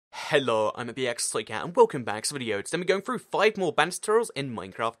Hello, I'm the X-Cat and welcome back to the video. Today we're going through 5 more banner tutorials in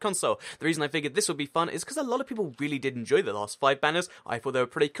Minecraft console. The reason I figured this would be fun is because a lot of people really did enjoy the last 5 banners. I thought they were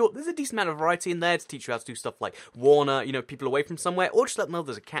pretty cool. There's a decent amount of variety in there to teach you how to do stuff like warn, people away from somewhere, or just let them know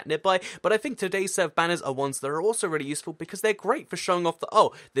there's a cat nearby. But I think today's set of banners are ones that are also really useful because they're great for showing off that,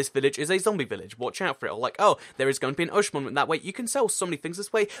 oh, this village is a zombie village, watch out for it. Or like, oh, there is going to be an ocean monument that way. You can sell so many things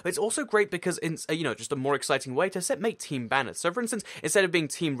this way, but it's also great because it's, just a more exciting way to make team banners. So for instance, instead of being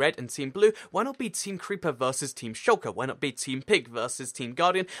Team Red and Team Blue, why not be Team Creeper versus Team Shulker? Why not be Team Pig versus Team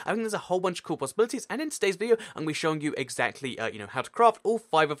Guardian? I think there's a whole bunch of cool possibilities, and in today's video, I'm going to be showing you exactly, how to craft all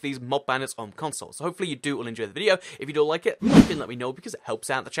 5 of these mob banners on console. So hopefully you do all enjoy the video. If you do like it, like and let me know because it helps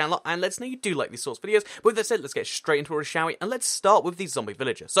out the channel, and let us know you do like these sorts of videos. But with that said, let's get straight into it, shall we? And let's start with these zombie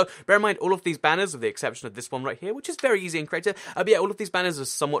villagers. So bear in mind, all of these banners, with the exception of this one right here, which is very easy in creator, but yeah, all of these banners are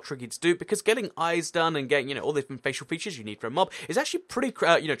somewhat tricky to do because getting eyes done and getting, all the different facial features you need for a mob is actually pretty,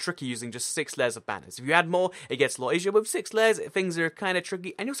 tricky using just 6 layers of banners. If you add more, it gets a lot easier. With 6 layers, things are kind of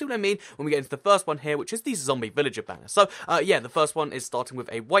tricky, and you'll see what I mean when we get into the first one here, which is the zombie villager banner. So, the first one is starting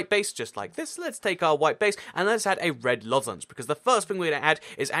with a white base, just like this. Let's take our white base, and let's add a red lozenge, because the first thing we're going to add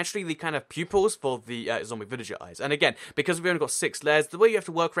is actually the kind of pupils for the zombie villager eyes. And again, because we've only got 6 layers, the way you have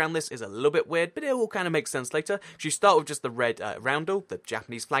to work around this is a little bit weird, but it will kind of make sense later. So you start with just the red roundel, the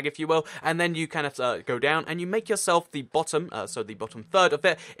Japanese flag, if you will, and then you kind of go down, and you make yourself the bottom, so the bottom third of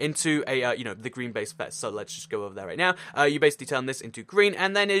it, into a, the green base vest. So let's just go over there right now. You basically turn this into green,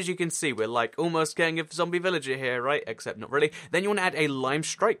 and then as you can see, we're like almost getting a zombie villager here, right? Except not really. Then you want to add a lime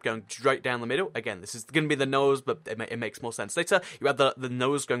stripe going straight down the middle. Again, this is going to be the nose, but it makes more sense later. You add the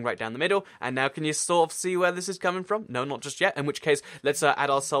nose going right down the middle, and now can you sort of see where this is coming from? No, not just yet. In which case, let's add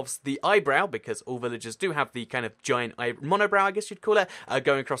ourselves the eyebrow, because all villagers do have the kind of giant monobrow, I guess you'd call it,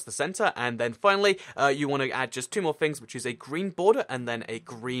 going across the center. And then finally, you want to add just 2 more things, which is a green border and then a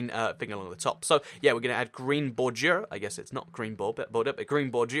green thing along the top. So yeah, we're going to add green bordure. I guess it's not green border, but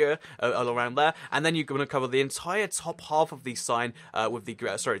green bordure all around there. And then you're going to cover the entire top half of the sign with the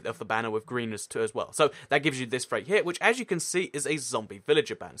of the banner with green as well. So that gives you this right here, which as you can see is a zombie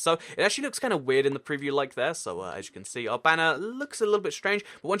villager banner. So it actually looks kind of weird in the preview like there. So as you can see, our banner looks a little bit strange,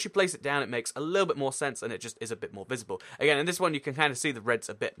 but once you place it down, it makes a little bit more sense, and it just is a bit more visible. Again, in this one, you can kind of see the red's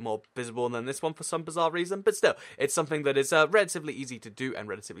a bit more visible than this one for some bizarre reason, but still, it's something that is relatively easy to do and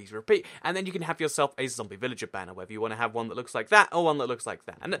relatively easy to repeat. And then you can have yourself a zombie villager banner, whether you want to have one that looks like that or one that looks like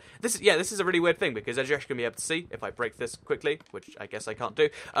that. And this is a really weird thing, because as you're actually going to be able to see, if I break this quickly, which I guess I can't do,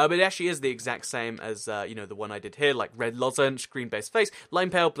 but it actually is the exact same as, the one I did here, like red lozenge, green base face, lime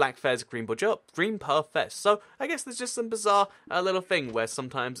pale, black fez, green budget, green per fez. So I guess there's just some bizarre little thing where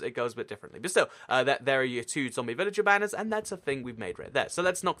sometimes it goes a bit differently. But still, there are your 2 zombie villager banners, and that's a thing we've made right there. So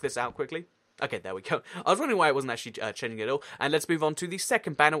let's knock this out quickly. Okay, there we go. I was wondering why it wasn't actually changing it at all. And let's move on to the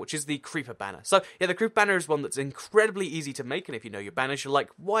second banner, which is the Creeper banner. So, yeah, the Creeper banner is one that's incredibly easy to make. And if you know your banners, you're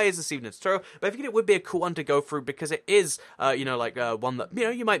like, why is this even a tutorial? But I figured it would be a cool one to go through because it is, one that,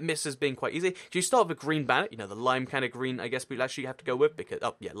 you might miss as being quite easy. So you start with a green banner, the lime kind of green, I guess we actually have to go with, because,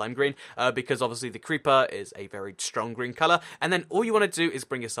 lime green, because obviously the Creeper is a very strong green color. And then all you want to do is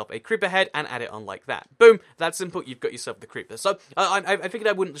bring yourself a Creeper head and add it on like that. Boom, that's simple. You've got yourself the Creeper. So, I figured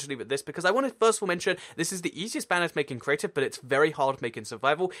I wouldn't just leave it at this because I want to first of all mention this is the easiest banner to make in creative, but it's very hard to make in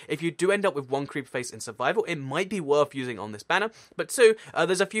survival. If you do end up with 1 creeper face in survival, it might be worth using on this banner. But 2,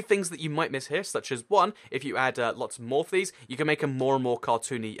 there's a few things that you might miss here, such as 1, if you add lots more of these, you can make a more and more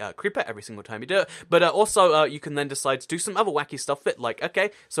cartoony creeper every single time you do it. But also, you can then decide to do some other wacky stuff with it, like, okay,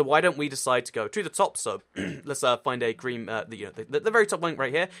 so why don't we decide to go to the top? So let's find a green, the very top one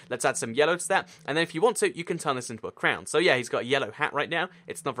right here. Let's add some yellow to that, and then if you want to, you can turn this into a crown. So yeah, he's got a yellow hat right now.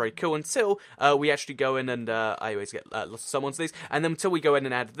 It's not very cool until we actually go in and I always get lots of summons these, and then until we go in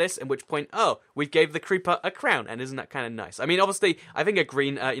and add this, in which point, oh, we gave the creeper a crown, and isn't that kind of nice? I mean, obviously, I think a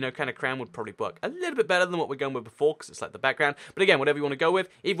green, kind of crown would probably work a little bit better than what we're going with before, because it's like the background, but again, whatever you want to go with,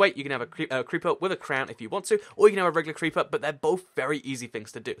 either way, you can have a creeper with a crown if you want to, or you can have a regular creeper, but they're both very easy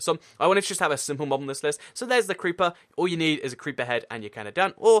things to do. So I wanted to just have a simple mob on this list, so there's the creeper, all you need is a creeper head, and you're kind of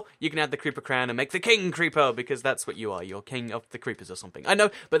done, or you can add the creeper crown and make the king creeper, because that's what you are, you're king of the creepers or something. I know,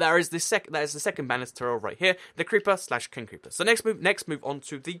 but that is the second banner tutorial right here, the creeper / king creeper. So next move on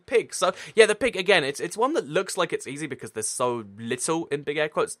to the pig. So yeah, the pig, again, it's one that looks like it's easy because there's so little, in big air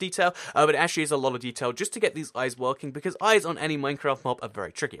quotes, detail, but it actually is a lot of detail just to get these eyes working, because eyes on any Minecraft mob are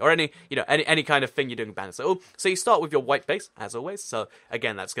very tricky, or any kind of thing you're doing banners. So you start with your white base, as always. So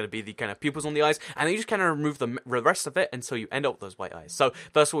again, that's going to be the kind of pupils on the eyes, and then you just kind of remove the rest of it until you end up with those white eyes. So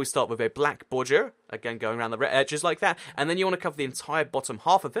first of all, we start with a black border, again going around the edges like that, and then you want to cover the entire bottom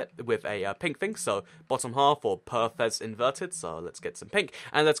half of it with a pink thing, so bottom half or per fez inverted, so let's get some pink,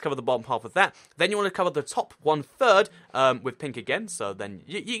 and let's cover the bottom half with that. Then you want to cover the top 1/3 with pink again, so then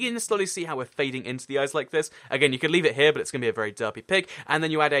you can slowly see how we're fading into the eyes like this. Again, you could leave it here, but it's going to be a very derpy pig, and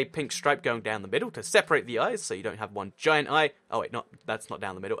then you add a pink stripe going down the middle to separate the eyes, so you don't have one giant eye. Oh wait, that's not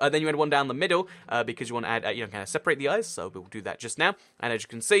down the middle. Then you add one down the middle, because you want to add, kind of separate the eyes, so we'll do that just now, and as you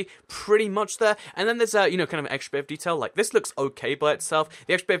can see, pretty much there. And then there's, kind of an extra bit of detail, like this looks okay by itself.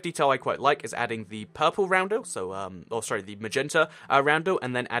 The extra bit of detail I quite like is adding the purple roundel, so, the magenta roundel,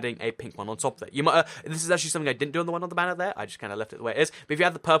 and then adding a pink one on top of it. You might, this is actually something I didn't do on the one on the banner there, I just kind of left it the way it is, but if you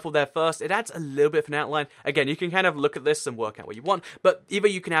add the purple there first, it adds a little bit of an outline. Again, you can kind of look at this and work out what you want, but either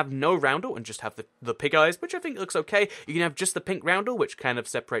you can have no roundel and just have the pig eyes, which I think looks okay. You can have just the pink roundel, which kind of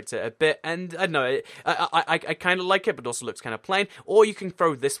separates it a bit, and I don't know, I kind of like it, but also looks kind of plain. Or you can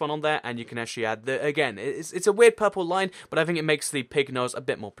throw this one on there, and you can actually add it's a weird purple line, but I think it makes the pig nose a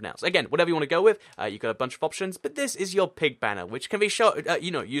bit more pronounced. Again, whatever you want to go with, you've got a bunch of options, but this is your pig banner, which can be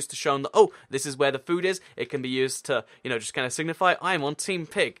used to show that, oh, this is where the food is. It can be used to, just kind of signify, I'm on Team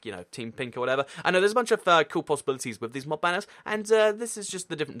Pig, Team Pink or whatever. I know there's a bunch of cool possibilities with these mob banners, and this is just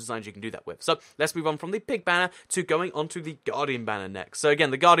the different designs you can do that with. So let's move on from the pig banner to going on to the Guardian banner next. So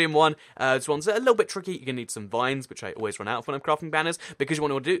again, the Guardian one, this one's a little bit tricky. You're going to need some vines, which I always run out of when I'm crafting banners, because what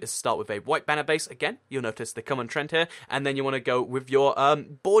you want to do is start with a white banner base. Again, you'll notice the common trend here, and then you want to go with your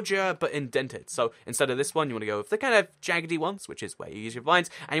border but indented. So instead of this one, you want to go with the kind of jaggedy ones, which is where you use your vines,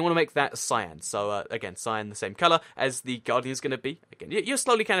 and you want to make that cyan. So again, cyan, the same color as the Guardian is going to be. Again, you'll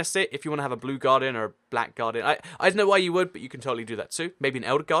slowly kind of see if you want to have a blue Guardian or a black Guardian. I don't know why you would, but you can totally do that too. Maybe an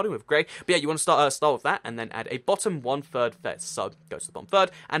Elder Guardian with grey. But yeah, you want to start with that, and then add a bottom 1/3 fez. So go to the bottom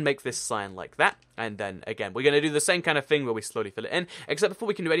third and make this cyan like that. And then again, we're going to do the same kind of thing where we slowly fill it in, except before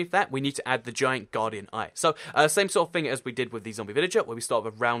we can do any of that, we need to add the giant Guardian eye. So same sort of thing as we did with the zombie villager, where we start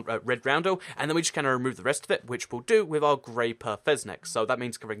with a red roundel, and then we just kind of remove the rest of it, which we'll do with our grey per fez next. So that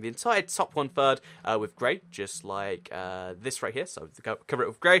means covering the entire top 1/3 with grey, just like this right here. So cover it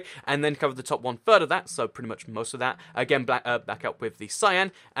with grey, and then cover the top 1/3 of that, so pretty much most of that. Again, back up with the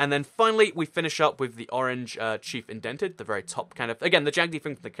cyan, and then finally we finish up with the orange chief indented, the very top kind of, again, the jaggedy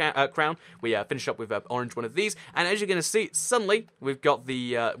thing from the crown. We finish up with orange one of these, and as you're going to see, suddenly we've got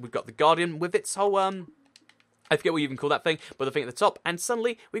the Guardian with its whole I forget what you even call that thing, but the thing at the top, and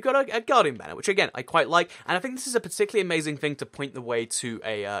suddenly we've got a Guardian banner, which again, I quite like, and I think this is a particularly amazing thing to point the way to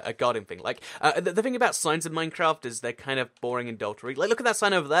a Guardian thing. Like, the thing about signs in Minecraft is they're kind of boring and adultery. Like, look at that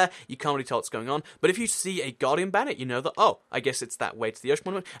sign over there, you can't really tell what's going on, but if you see a Guardian banner, you know that, oh, I guess it's that way to the Ocean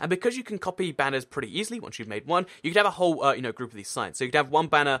Monument, and because you can copy banners pretty easily once you've made one, you could have a whole, group of these signs. So you could have one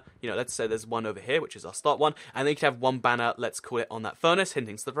banner, let's say there's one over here, which is our start one, and then you could have one banner, let's call it on that furnace,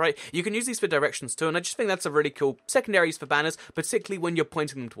 hinting to the right. You can use these for directions too, and I just think that's a really cool secondaries for banners, particularly when you're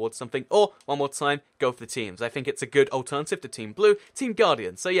pointing them towards something. Or, one more time, go for the teams. I think it's a good alternative to Team Blue, Team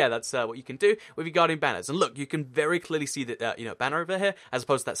Guardian. So yeah, that's what you can do with your Guardian banners. And look, you can very clearly see that, banner over here, as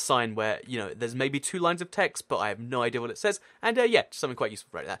opposed to that sign where, there's maybe 2 lines of text, but I have no idea what it says. And yeah, just something quite useful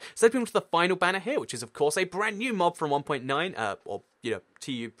right there. So let's move on to the final banner here, which is, of course, a brand new mob from 1.9, or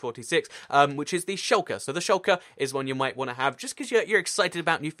TU46, which is the shulker. So the shulker is one you might want to have just because you're excited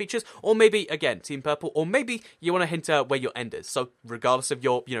about new features, or maybe, again, Team Purple, or maybe you want to hint where your end is. So regardless of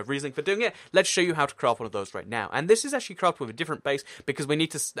your reasoning for doing it, let's show you how to craft one of those right now. And this is actually crafted with a different base because we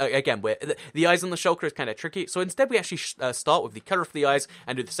need to, again, the eyes on the shulker is kind of tricky. So instead we actually start with the color of the eyes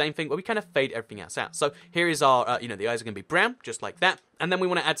and do the same thing where we kind of fade everything else out. So here is our, the eyes are going to be brown, just like that. And then we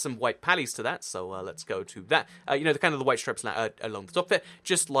want to add some white pallies to that, so let's go to that. The kind of the white stripes along the top of it,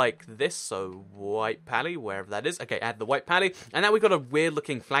 just like this, so white pally, wherever that is. Okay, add the white pally, and now we've got a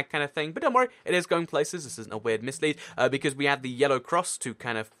weird-looking flag kind of thing, but don't worry, it is going places. This isn't a weird mislead, because we add the yellow cross to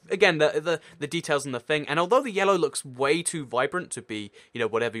kind of, again, the details in the thing, and although the yellow looks way too vibrant to be,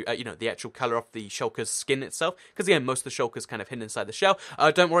 whatever, the actual color of the shulker's skin itself, because again, most of the shulker's kind of hidden inside the shell,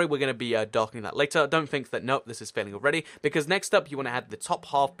 don't worry, we're going to be darkening that later. Don't think that, nope, this is failing already, because next up, you want to add the top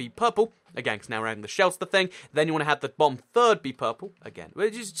half be purple, again, because now we're adding the shells to the thing. Then you want to have the bottom third be purple, again. We're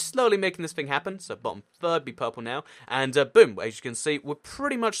just slowly making this thing happen, so bottom third be purple now, and boom, as you can see, we're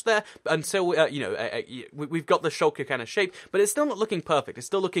pretty much there until, we've got the shulker kind of shape, but it's still not looking perfect. It's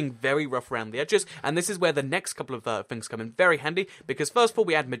still looking very rough around the edges, and this is where the next couple of things come in very handy, because first of all,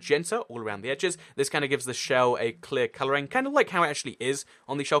 we add magenta all around the edges. This kind of gives the shell a clear coloring, kind of like how it actually is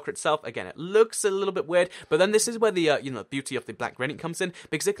on the shulker itself. Again, it looks a little bit weird, but then this is where the, beauty of the black gradient comes in,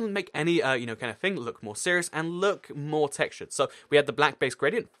 because it can make any, kind of thing look more serious and look more textured. So we had the black base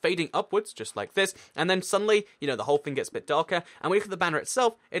gradient fading upwards, just like this, and then suddenly, the whole thing gets a bit darker, and when you look at the banner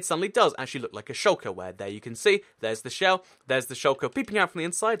itself, it suddenly does actually look like a shulker, where there you can see, there's the shell, there's the shulker peeping out from the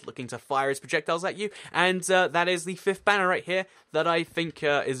inside, side, looking to fire his projectiles at you, and that is the 5th banner right here that I think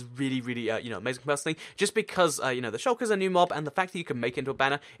is really, really, amazing personally, just because, the shulker's a new mob, and the fact that you can make it into a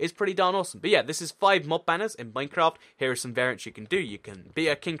banner is pretty darn awesome. But yeah, this is 5 mob banners in Minecraft. Here are some variants you can do. You can be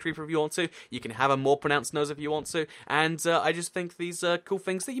a king creeper if you want to, you can have a more pronounced nose if you want to, and I just think these are cool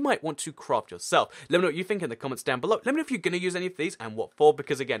things that you might want to craft yourself. Let me know what you think in the comments down below. Let me know if you're going to use any of these and what for,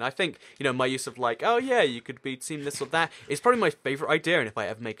 because again, I think, my use of like, oh yeah, you could be team this or that is probably my favorite idea, and if I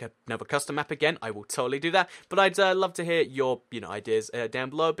ever make another custom map again, I will totally do that. But I'd love to hear your, ideas down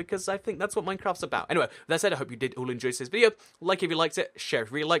below, because I think that's what Minecraft's about. Anyway, with that said, I hope you did all enjoy this video. Like if you liked it, share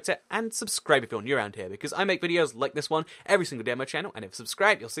if you really liked it, and subscribe if you're new around here, because I make videos like this one every single day on my channel, and if you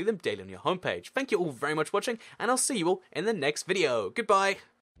subscribe, you'll see them daily on your homepage. Thank you all very much for watching, and I'll see you all in the next video. Goodbye!